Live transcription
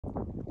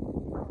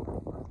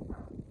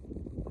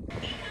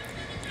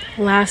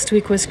Last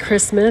week was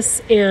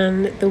Christmas,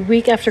 and the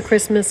week after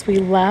Christmas we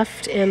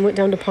left and went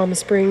down to Palm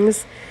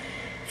Springs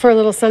for a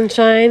little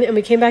sunshine, and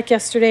we came back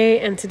yesterday,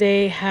 and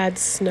today had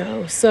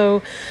snow.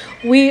 So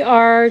we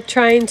are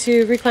trying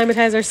to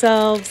reclimatize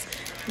ourselves,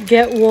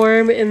 get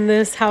warm in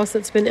this house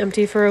that's been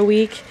empty for a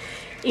week,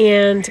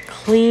 and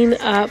clean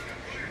up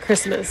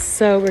Christmas.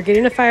 So we're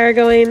getting a fire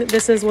going.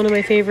 This is one of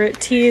my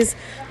favorite teas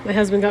my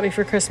husband got me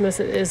for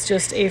Christmas. It is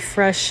just a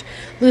fresh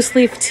loose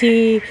leaf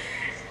tea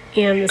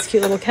and this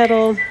cute little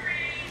kettle.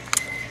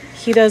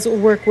 He does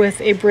work with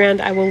a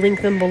brand, I will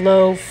link them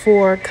below,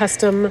 for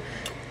custom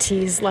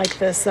teas like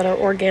this that are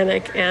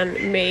organic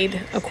and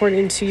made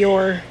according to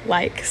your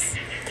likes.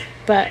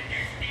 But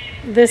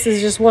this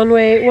is just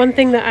one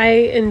thing that I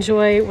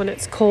enjoy when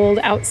it's cold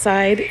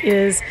outside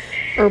is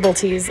herbal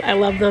teas. I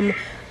love them.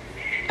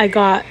 I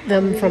got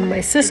them from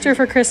my sister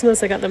for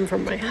Christmas. I got them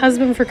from my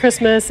husband for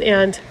Christmas,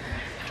 and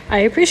I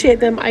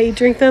appreciate them. I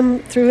drink them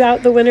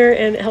throughout the winter,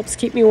 and it helps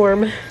keep me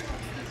warm.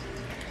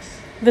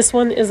 This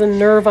one is a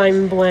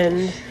Nervine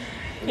blend,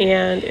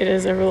 and it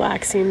is a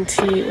relaxing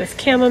tea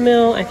with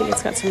chamomile. I think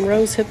it's got some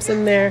rose hips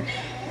in there,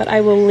 but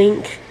I will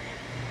link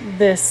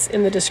this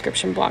in the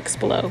description box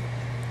below.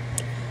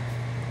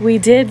 We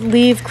did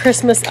leave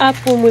Christmas up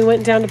when we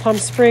went down to Palm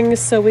Springs,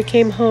 so we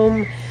came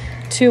home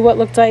to what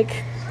looked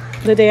like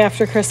the day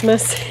after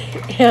Christmas,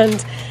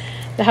 and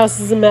the house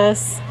is a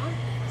mess.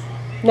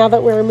 Now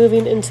that we're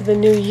moving into the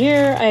new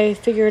year, I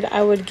figured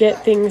I would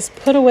get things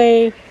put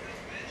away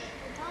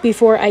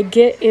before I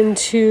get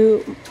into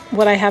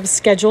what I have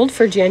scheduled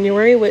for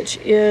January, which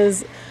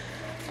is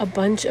a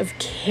bunch of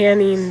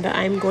canning that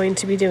I'm going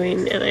to be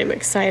doing, and I'm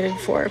excited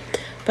for.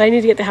 But I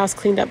need to get the house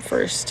cleaned up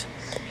first.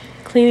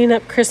 Cleaning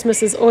up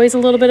Christmas is always a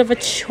little bit of a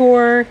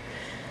chore.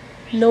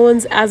 No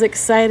one's as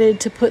excited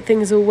to put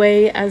things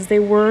away as they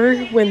were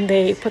when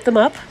they put them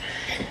up.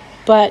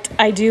 But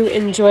I do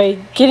enjoy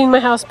getting my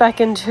house back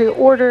into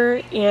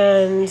order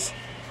and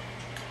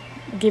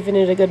giving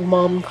it a good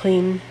mom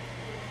clean.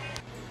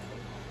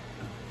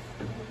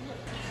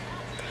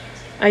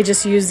 I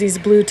just use these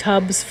blue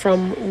tubs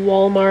from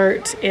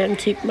Walmart and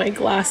keep my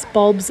glass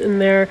bulbs in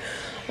there,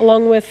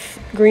 along with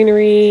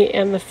greenery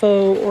and the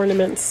faux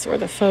ornaments or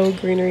the faux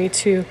greenery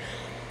to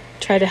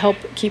try to help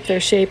keep their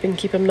shape and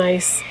keep them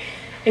nice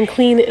and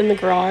clean in the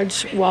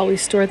garage while we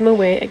store them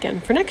away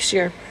again for next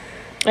year.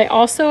 I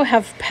also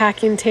have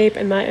packing tape,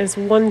 and that is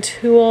one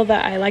tool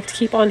that I like to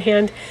keep on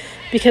hand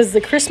because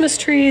the Christmas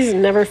trees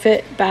never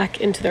fit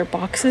back into their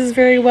boxes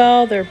very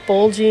well. They're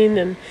bulging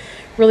and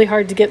really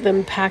hard to get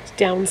them packed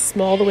down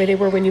small the way they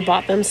were when you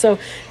bought them. So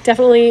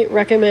definitely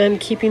recommend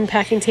keeping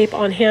packing tape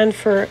on hand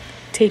for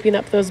taping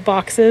up those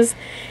boxes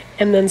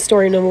and then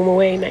storing them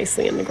away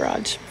nicely in the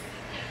garage.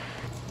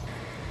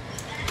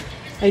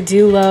 I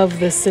do love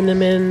the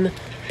cinnamon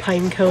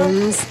pine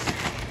cones.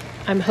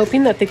 I'm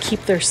hoping that they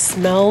keep their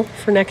smell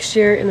for next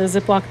year in a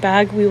Ziploc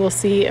bag. We will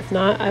see. If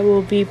not, I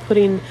will be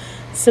putting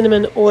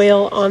cinnamon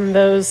oil on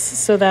those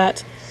so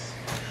that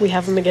we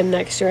have them again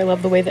next year. I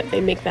love the way that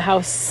they make the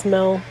house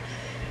smell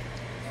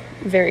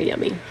very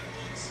yummy.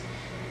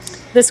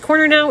 This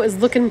corner now is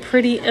looking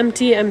pretty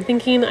empty. I'm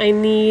thinking I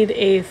need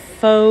a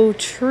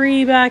faux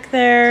tree back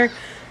there,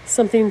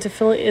 something to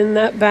fill in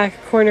that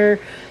back corner,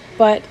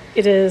 but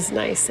it is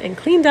nice and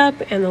cleaned up,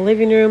 and the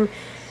living room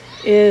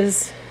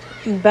is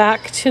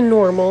back to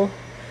normal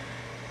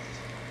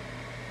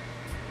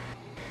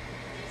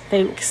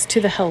thanks to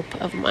the help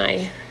of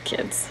my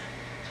kids.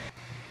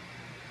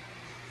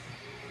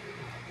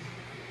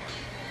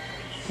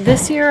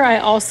 This year, I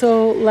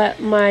also let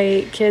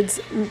my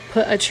kids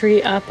put a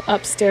tree up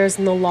upstairs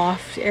in the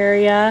loft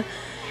area.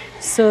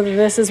 So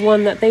this is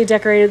one that they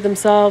decorated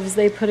themselves.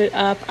 They put it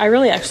up. I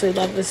really actually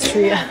love this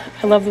tree. I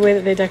love the way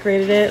that they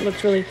decorated it. It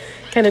looked really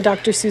kind of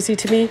Dr. Seuss-y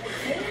to me.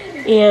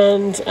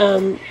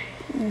 And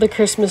the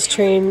Christmas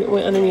train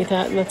went underneath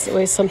that, and that's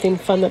always something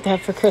fun that they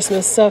have for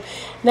Christmas. So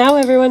now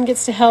everyone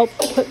gets to help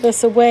put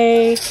this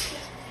away,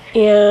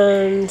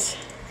 and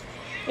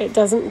it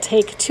doesn't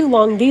take too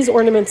long. These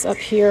ornaments up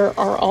here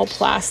are all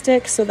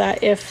plastic so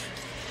that if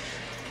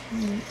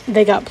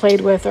they got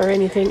played with or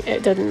anything,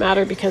 it doesn't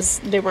matter because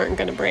they weren't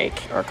going to break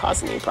or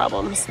cause any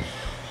problems.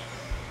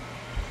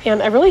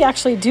 And I really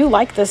actually do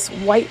like this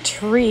white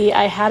tree.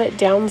 I had it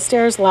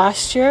downstairs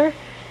last year.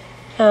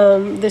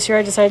 This year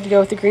I decided to go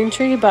with the green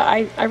tree, but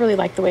I really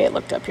like the way it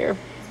looked up here.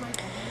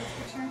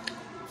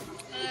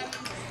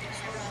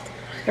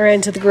 I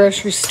ran to the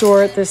grocery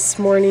store this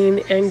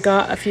morning and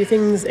got a few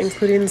things,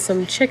 including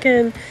some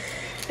chicken.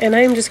 And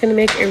I am just going to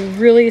make a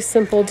really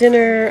simple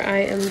dinner. I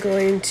am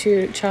going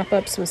to chop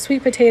up some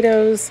sweet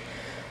potatoes,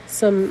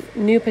 some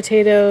new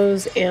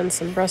potatoes, and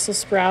some Brussels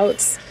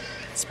sprouts.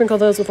 Sprinkle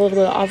those with a little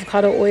bit of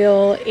avocado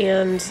oil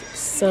and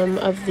some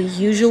of the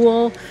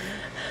usual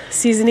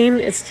seasoning.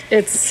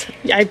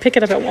 I pick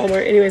it up at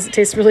Walmart. Anyways, it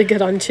tastes really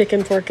good on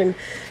chicken, pork, and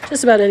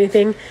just about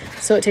anything.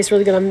 So it tastes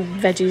really good on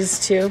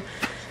veggies too.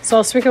 So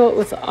I'll sprinkle it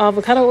with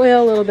avocado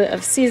oil, a little bit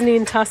of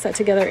seasoning, toss that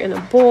together in a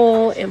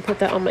bowl, and put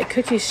that on my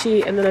cookie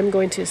sheet. And then I'm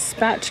going to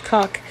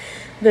spatchcock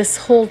this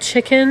whole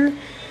chicken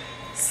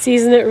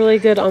Season it really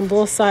good on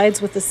both sides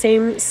with the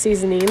same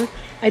seasoning.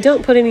 I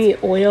don't put any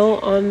oil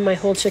on my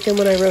whole chicken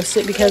when I roast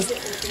it because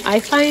I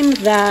find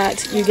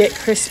that you get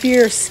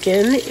crispier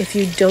skin if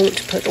you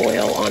don't put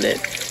oil on it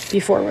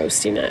before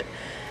roasting it.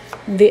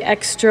 The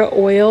extra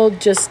oil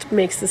just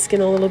makes the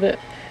skin a little bit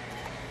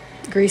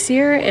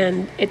greasier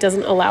and it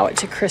doesn't allow it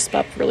to crisp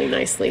up really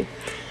nicely.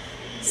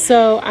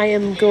 So I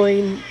am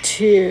going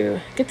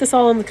to get this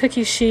all on the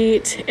cookie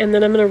sheet, and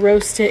then I'm going to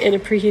roast it in a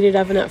preheated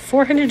oven at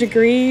 400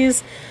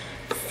 degrees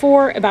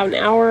for about an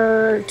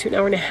hour to an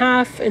hour and a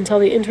half until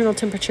the internal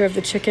temperature of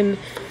the chicken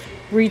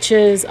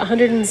reaches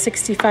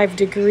 165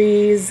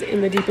 degrees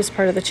in the deepest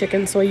part of the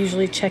chicken. So I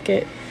usually check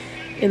it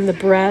in the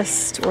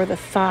breast or the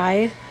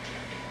thigh.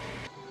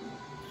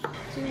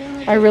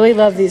 I really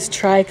love these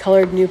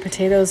tri-colored new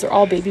potatoes. They're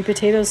all baby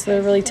potatoes, so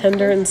they're really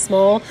tender and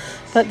small,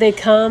 but they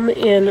come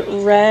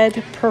in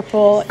red,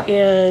 purple,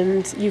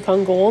 and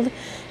Yukon Gold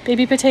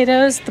baby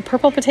potatoes. The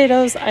purple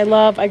potatoes I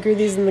love. I grew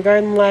these in the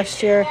garden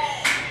last year,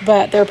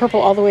 but they're purple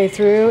all the way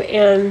through,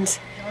 and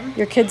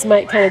your kids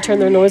might kind of turn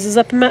their noses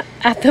up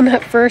at them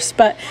at first,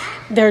 but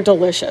they're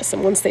delicious,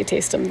 and once they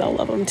taste them, they'll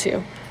love them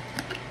too.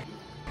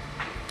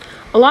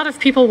 A lot of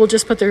people will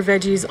just put their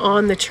veggies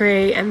on the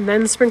tray and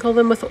then sprinkle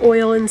them with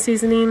oil and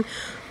seasoning,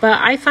 but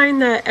I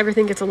find that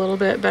everything gets a little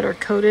bit better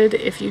coated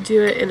if you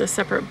do it in a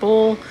separate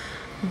bowl.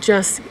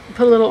 Just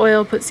put a little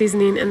oil, put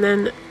seasoning, and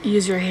then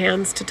use your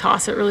hands to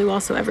toss it really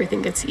well so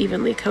everything gets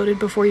evenly coated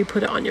before you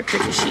put it on your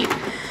cookie sheet.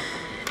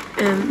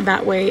 And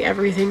that way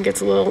everything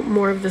gets a little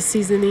more of the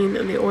seasoning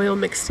and the oil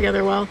mixed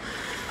together well.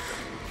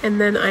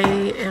 And then I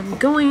am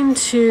going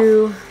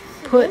to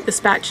put the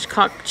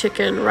spatchcock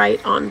chicken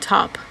right on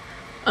top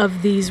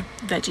of these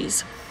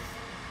veggies.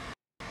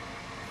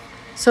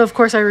 So of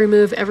course I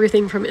remove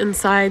everything from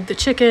inside the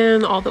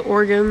chicken, all the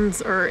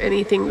organs or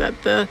anything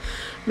that the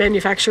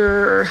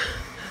manufacturer or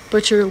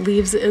butcher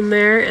leaves in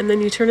there, and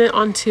then you turn it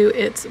onto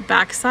its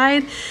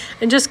backside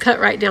and just cut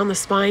right down the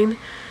spine,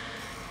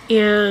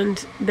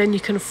 and then you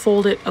can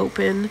fold it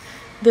open.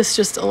 This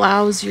just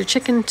allows your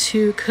chicken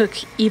to cook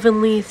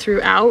evenly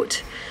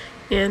throughout,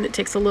 and it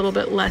takes a little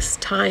bit less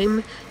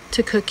time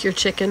to cook your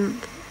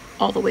chicken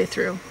all the way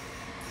through.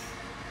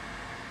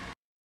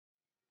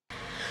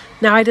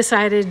 Now I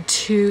decided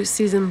to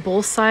season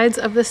both sides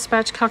of the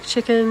spatchcock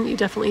chicken. You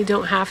definitely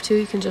don't have to,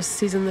 you can just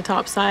season the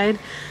top side.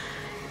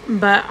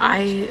 But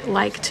I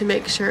like to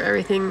make sure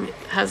everything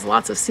has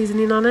lots of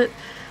seasoning on it.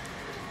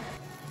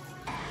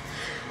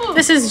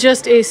 This is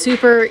just a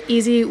super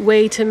easy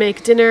way to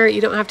make dinner. You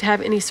don't have to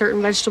have any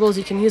certain vegetables.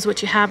 You can use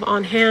what you have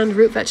on hand.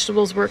 Root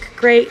vegetables work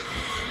great.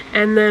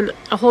 And then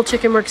a whole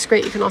chicken works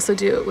great. You can also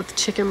do it with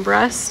chicken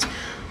breast.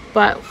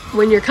 But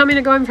when you're coming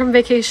and going from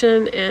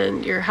vacation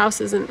and your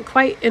house isn't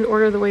quite in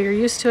order the way you're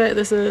used to it,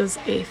 this is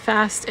a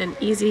fast and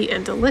easy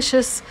and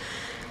delicious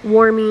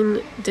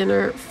warming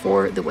dinner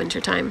for the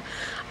wintertime.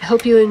 I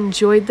hope you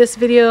enjoyed this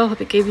video. I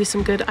hope it gave you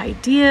some good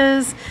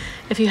ideas.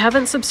 If you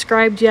haven't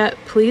subscribed yet,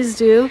 please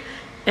do,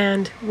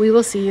 and we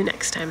will see you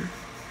next time.